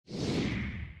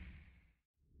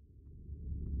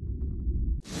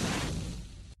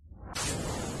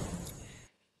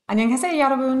안녕하세요,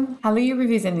 여러분. Hallyu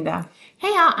Reviews입니다.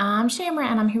 Hey y'all, I'm Shamra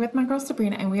and I'm here with my girl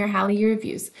Sabrina and we are Hallyu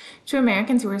Reviews. Two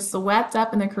Americans who are swept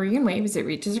up in the Korean wave as it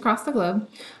reaches across the globe.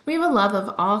 We have a love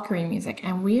of all Korean music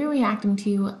and we are reacting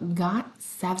to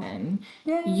GOT7,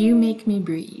 Yay. You Make Me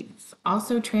Breathe,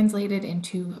 also translated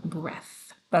into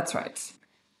breath. That's right.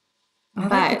 I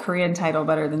like the Korean title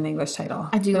better than the English title.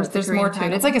 I do. There's more to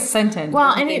it. It's like a sentence.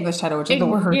 Well, and the English title, which is the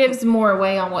word. It gives more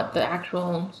away on what the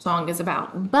actual song is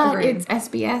about. But Agreed. It's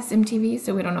SBS, MTV,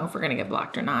 so we don't know if we're gonna get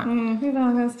blocked or not. Who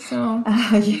knows? So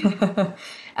yeah.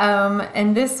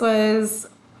 And this was.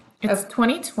 It's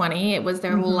 2020. It was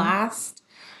their last.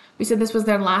 We said this was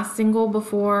their last single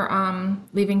before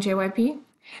leaving JYP.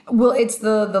 Well, it's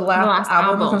the last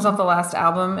album. It comes album. off the last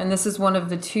album, and this is one of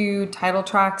the two title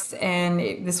tracks, and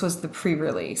this was the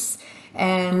pre-release.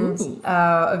 And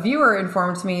a viewer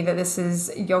informed me that this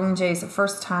is Youngjae's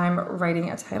first time writing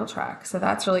a title track, so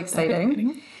that's really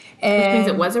exciting. And Which means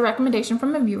it was a recommendation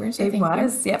from a viewer. So it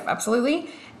was, yep, absolutely.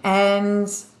 And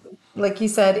like you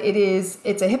said,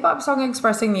 it's a hip hop song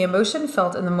expressing the emotion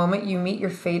felt in the moment you meet your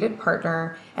fated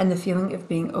partner and the feeling of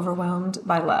being overwhelmed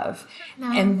by love.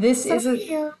 And this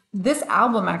this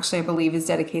album actually, I believe, is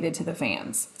dedicated to the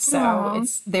fans. So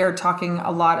they're talking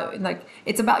a lot of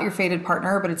it's about your fated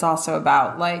partner, but it's also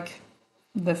about like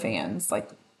the fans, like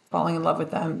falling in love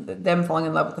with them falling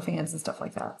in love with the fans and stuff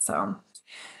like that. So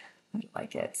I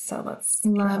like it. So let's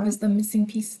Love is the missing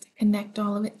piece to connect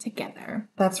all of it together.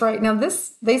 That's right. Now they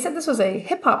said this was a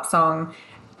hip hop song.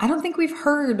 I don't think we've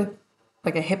heard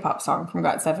like a hip hop song from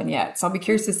GOT7 yet. So I'll be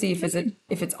curious to see if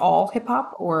it's all hip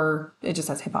hop or it just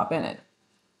has hip hop in it.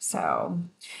 So,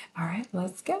 all right,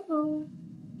 let's go.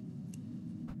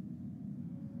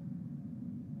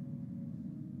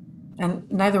 And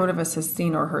neither one of us has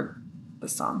seen or heard the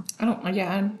song. I don't know.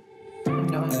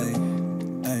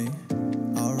 Hey,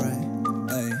 alright,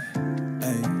 hey,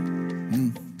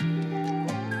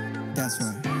 that's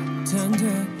right. 전쟁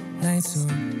나의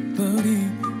손불이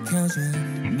켜져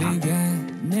네가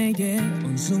내게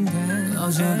온 순간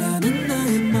꺼져가는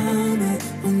나의 마음에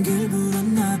온길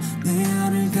불었나 내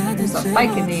안을 가득 채워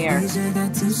이제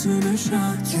같은 숨을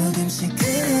쉬어 조금씩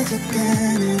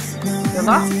그려져가는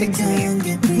너와의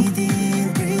경계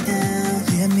breathe out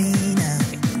hear me now.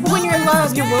 When you're in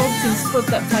love, your world seems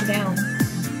flipped upside down.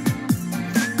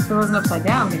 It wasn't upside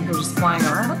down. They were just flying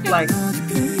around like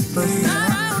bursting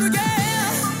around.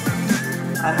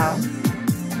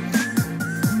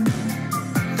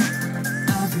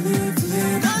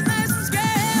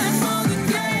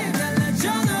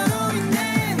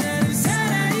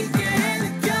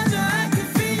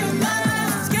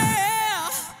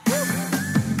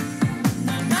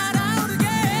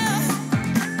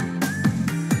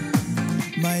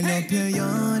 말로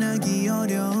표현하기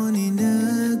어려운 이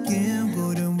느낌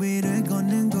구름 위를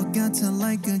걷는 것 같아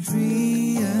like a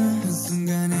dream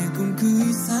한순간의 꿈 그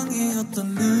이상의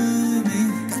어떤 의미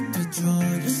같아져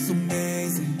You're so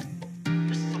amazing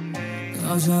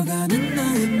꺼져가는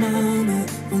나의 마음에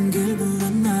온길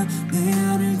불었나 내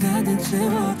안을 가득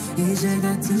채워 이제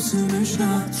같은 숨을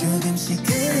쉬어 조금씩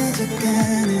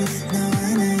그려져가는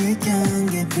너와 나의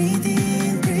경계 breathe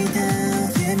in breathe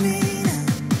out hear me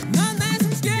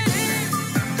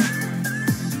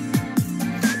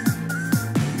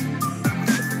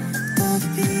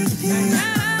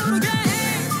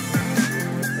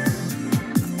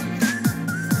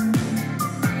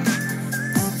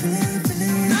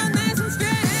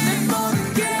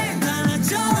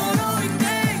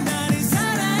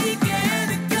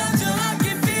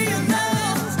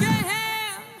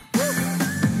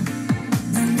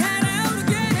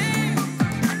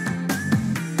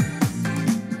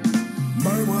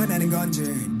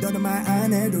너는 말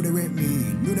안 해도 돼 with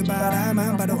me 눈에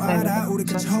바라만 봐도 알아 우리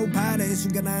같이 호흡하는 이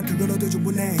순간 난 그걸로도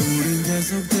충분해 우린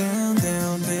계속 down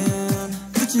down down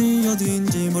끝이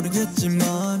어딘지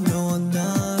모르겠지만 너와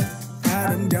나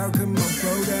아름다운 그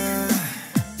무엇보다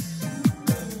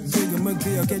지금은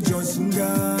기억해준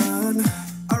순간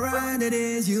Alright it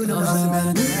is you know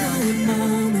꺼져가는 나의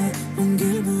마음에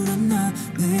온길 불었나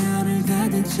내 안을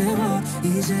가득 채워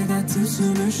이제 같은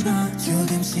숨을 쉬어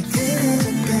조금씩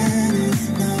그려져가는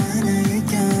너와 나의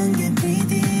경계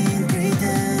breathe in breathe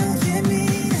out hear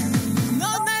me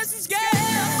넌 날 숨게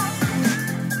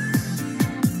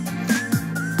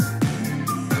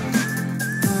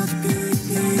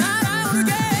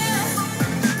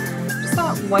Just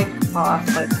that white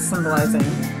cloth like symbolizing.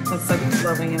 It's like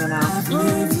flowing in and out.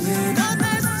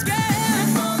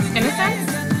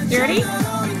 Innocent? Dirty?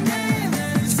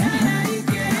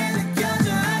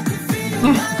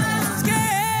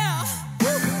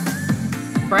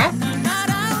 Breath?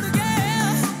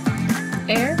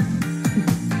 Air?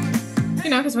 You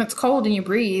know, because because when it's cold and you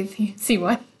breathe, you see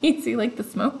what? You see like the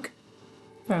smoke.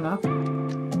 Fair enough.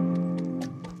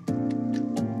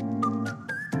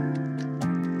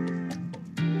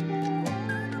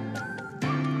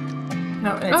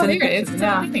 No, it's Oh, in there it is. It's in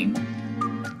yeah. the beginning.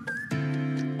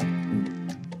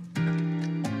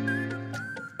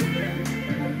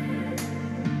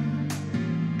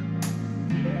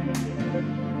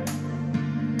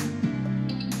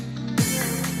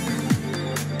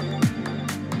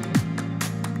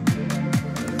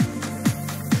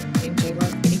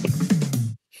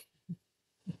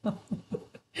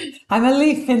 I'm a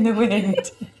leaf in the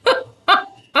wind.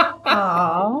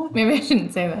 Aww. Maybe I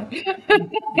shouldn't say that.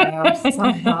 Yeah,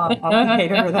 somehow I'll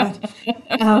hate over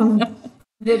that.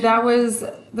 That was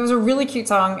a really cute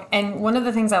song, and one of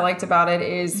the things I liked about it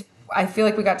is I feel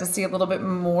like we got to see a little bit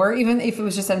more, even if it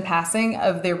was just in passing,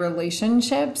 of their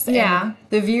relationships. Yeah. And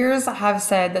the viewers have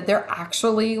said that they're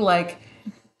actually like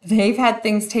they've had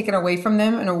things taken away from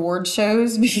them in award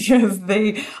shows because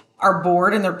they are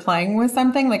bored and they're playing with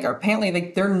something. Like apparently,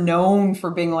 like they're known for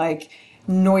being like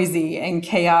noisy and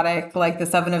chaotic, like the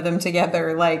seven of them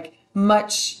together, like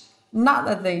much not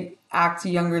that they act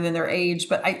younger than their age,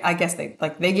 but I guess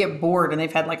they get bored and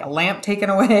they've had like a lamp taken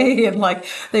away and like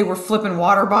they were flipping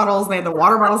water bottles and they had the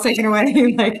water bottles taken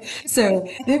away. Like so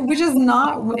which is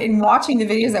not in watching the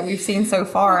videos that we've seen so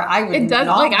far, I would It does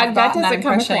not like have that gotten that doesn't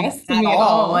come impression across to at me at all.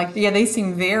 all. Like yeah, they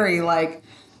seem very like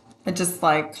just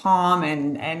like calm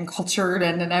and cultured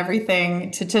and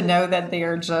everything to know that they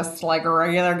are just like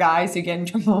regular guys who get in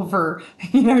trouble for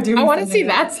doing I want to something see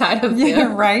that side of yeah,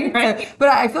 them. right. Right. So, but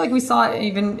I feel like we saw it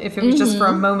even if it was just for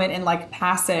a moment in like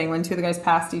passing when two of the guys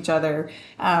passed each other.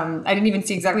 I didn't even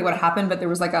see exactly what happened, but there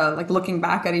was like a like looking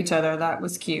back at each other that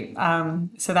was cute.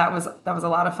 So that was a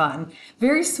lot of fun.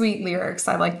 Very sweet lyrics.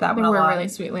 I liked that There one a were lot. really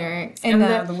sweet lyrics. And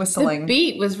the The whistling.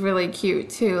 beat was really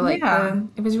cute too. Like Yeah.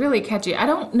 it was really catchy. I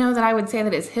don't know that I would say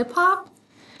that it's hip hop.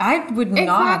 I would not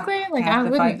Exactly. Like I classify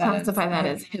wouldn't that as classify that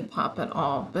as hip hop at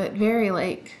all, but very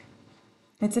like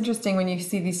it's interesting when you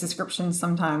see these descriptions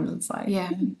sometimes it's like yeah,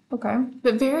 okay.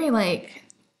 but very like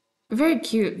very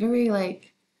cute, very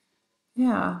like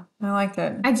Yeah. I liked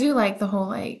it. I do like the whole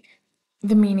like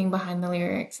the meaning behind the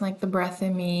lyrics, like the breath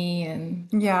in me and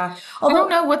Yeah. I don't Although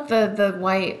know what the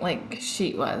white like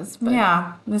sheet was, but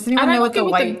yeah. Does I anyone don't know know what the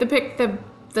what white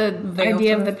the veil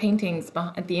idea of to the it? paintings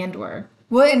at the end were.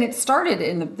 Well, and it started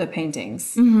in the paintings.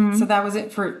 So that was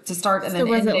it for to start and So then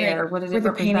was end it there. like What did were it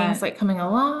the paintings represent? like coming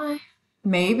alive? Were the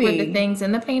Maybe. things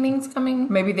in the paintings coming?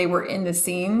 Maybe they were in the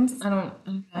scenes. I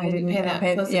didn't pay that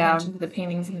close Yeah. attention to the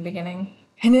paintings in the beginning.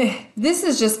 And this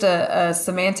is just a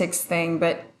semantics thing,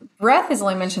 but breath is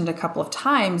only mentioned a couple of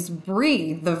times.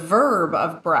 Breathe, the verb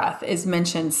of breath, is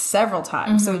mentioned several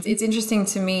times. So it's interesting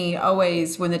to me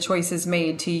always when the choice is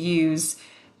made to use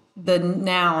the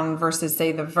noun versus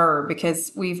say the verb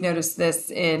because we've noticed this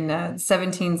in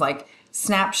 17's like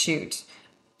snapshoot.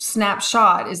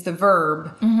 Snapshot is the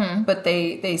verb, but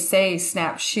they say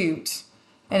snap shoot,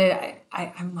 and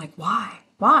I'm like why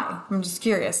I'm just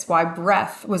curious why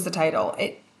breath was the title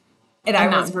And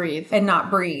not breathe. and not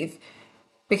breathe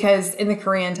because in the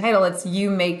Korean title it's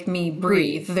you make me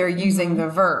breathe. They're using the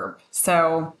verb,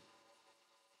 so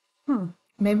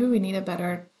Maybe we need a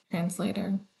better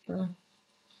translator. I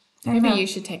Maybe know. you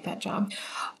should take that job.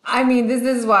 I mean, this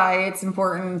is why it's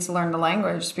important to learn the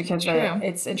language because True.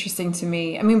 it's interesting to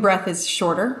me. I mean, breath is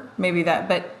shorter, maybe that,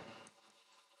 but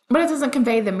But it doesn't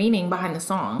convey the meaning behind the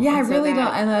song. yeah, I And so really that-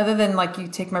 don't. And other than like you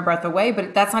take my breath away,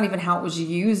 but that's not even how it was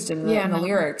used in Yeah, in the no.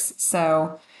 lyrics.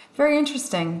 So very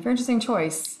interesting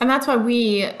choice. And that's why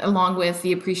we, along with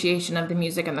the appreciation of the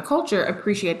music and the culture,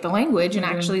 appreciate the language and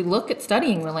actually look at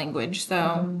studying the language.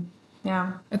 So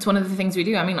Yeah, it's one of the things we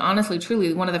do. I mean, honestly,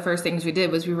 truly, one of the first things we did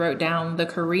was we wrote down the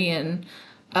Korean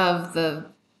of the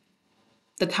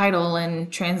title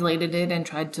and translated it and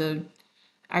tried to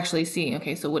actually see,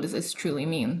 okay, so what does this truly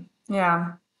mean?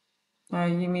 yeah.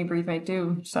 You, me, breathe, make,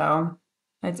 do. So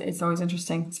it's always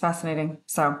interesting. It's fascinating.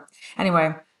 So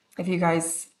anyway, if you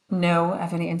guys know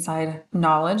of any inside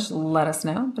knowledge, let us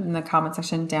know in the comment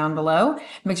section down below.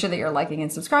 Make sure that you're liking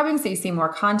and subscribing so you see more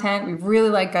content. We really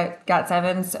like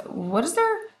GOT7. So what is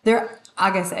their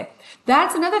agase?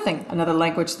 That's another thing, another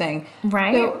language thing.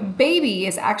 Right. So baby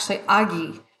is actually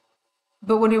agi,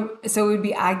 but so it would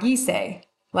be agise,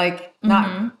 like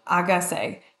not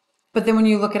agase. But then when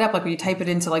you look it up, like when you type it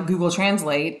into like Google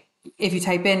Translate, if you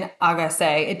type in agase,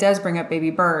 it does bring up baby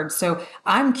bird. So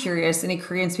I'm curious, any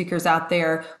Korean speakers out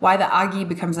there, why the agi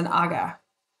becomes an aga?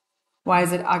 Why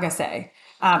is it agase?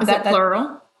 Is it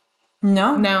plural?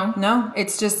 No, No. no.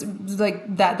 It's just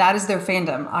like that. That is their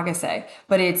fandom, agase.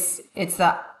 But it's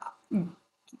the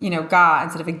ga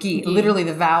instead of a gi. Gi. Literally,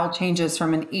 the vowel changes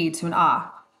from an e to an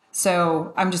ah.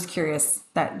 So I'm just curious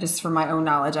that just from my own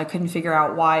knowledge, I couldn't figure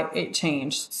out why it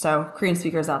changed. So Korean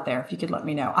speakers out there, if you could let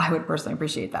me know, I would personally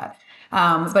appreciate that.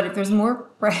 But if there's more,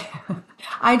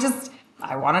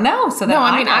 I want to know. So that No,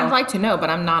 I mean, know. I'd like to know, but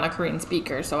I'm not a Korean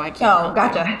speaker, so I can't. Oh,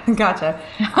 gotcha.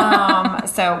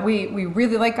 So we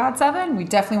really like GOT7. We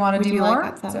definitely want to do more.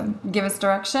 Like GOT7. So give us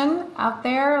direction out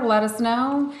there. Let us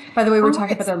know. By the way, we're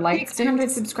talking about their light 600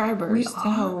 sticks. subscribers.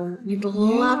 So we'd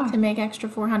love to make extra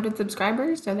 400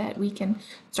 subscribers so that we can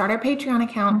start our Patreon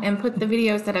account and put the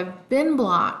videos that have been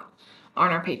blocked on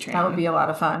our Patreon. That would be a lot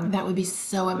of fun. That would be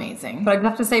so amazing. But I'd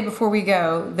have to say before we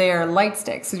go, they're light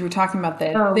sticks, because we were talking about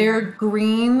this. Oh. They're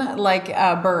green like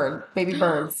a baby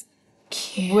birds.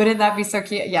 Cute. Wouldn't that be so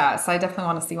cute? Yes, I definitely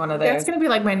want to see one of those. That's going to be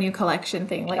like my new collection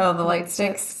thing. Like the light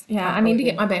sticks? Yeah, I need to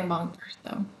get my bang bong first,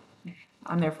 though.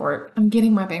 I'm there for it. I'm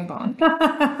getting my bang bong.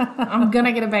 I'm going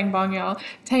to get a bang bong, y'all.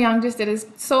 Taeyong just did his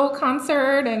soul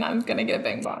concert, and I'm going to get a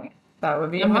bang bong. That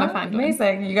would be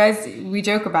amazing. You guys, we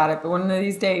joke about it, but one of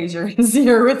these days you're going to see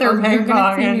her with her bang bong. You're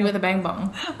going to see me with a bang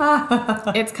bong.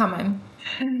 It's coming.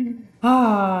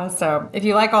 So if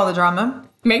you like all the drama,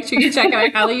 make sure you check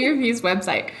out Hallyu Review's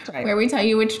website, where we tell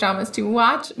you which dramas to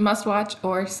watch, must watch,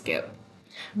 or skip.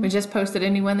 We just posted a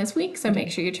new one this week, so make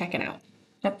sure you check it out.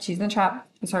 Yep, She's in the Trap.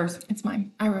 It's hers. It's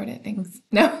mine. I wrote it. Thanks.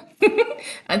 No.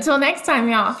 Until next time,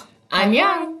 y'all.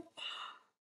 Annyeong.